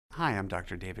Hi, I'm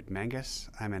Dr. David Menges.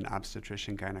 I'm an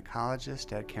obstetrician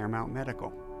gynecologist at Caremount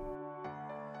Medical.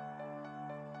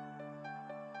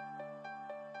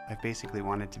 I've basically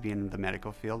wanted to be in the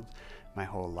medical field my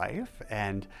whole life,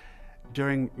 and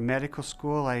during medical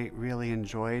school I really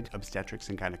enjoyed obstetrics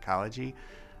and gynecology.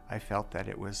 I felt that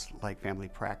it was like family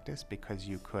practice because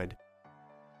you could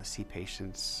see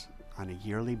patients on a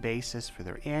yearly basis for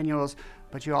their annuals,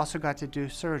 but you also got to do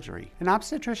surgery. An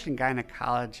obstetrician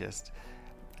gynecologist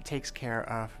takes care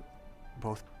of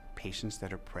both patients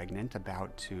that are pregnant,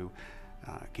 about to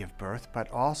give birth,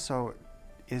 but also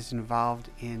is involved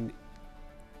in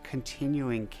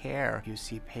continuing care. You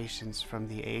see patients from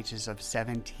the ages of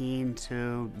 17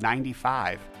 to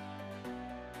 95.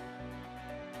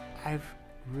 I've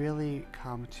really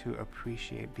come to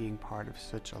appreciate being part of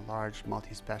such a large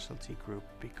multi-specialty group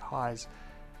because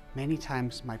many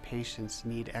times my patients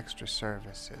need extra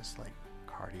services like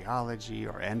cardiology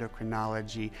or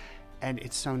endocrinology, and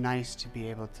it's so nice to be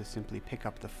able to simply pick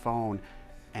up the phone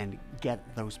and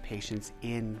get those patients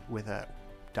in with a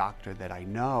doctor that I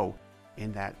know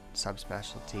in that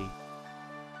subspecialty.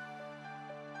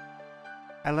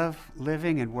 I love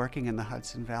living and working in the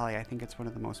Hudson Valley. I think it's one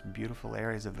of the most beautiful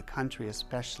areas of the country,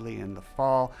 especially in the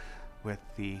fall with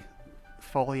the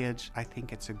foliage. I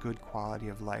think it's a good quality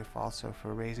of life also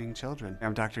for raising children.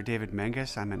 I'm Dr. David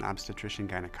Menges. I'm an obstetrician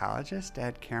gynecologist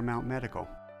at Caremount Medical.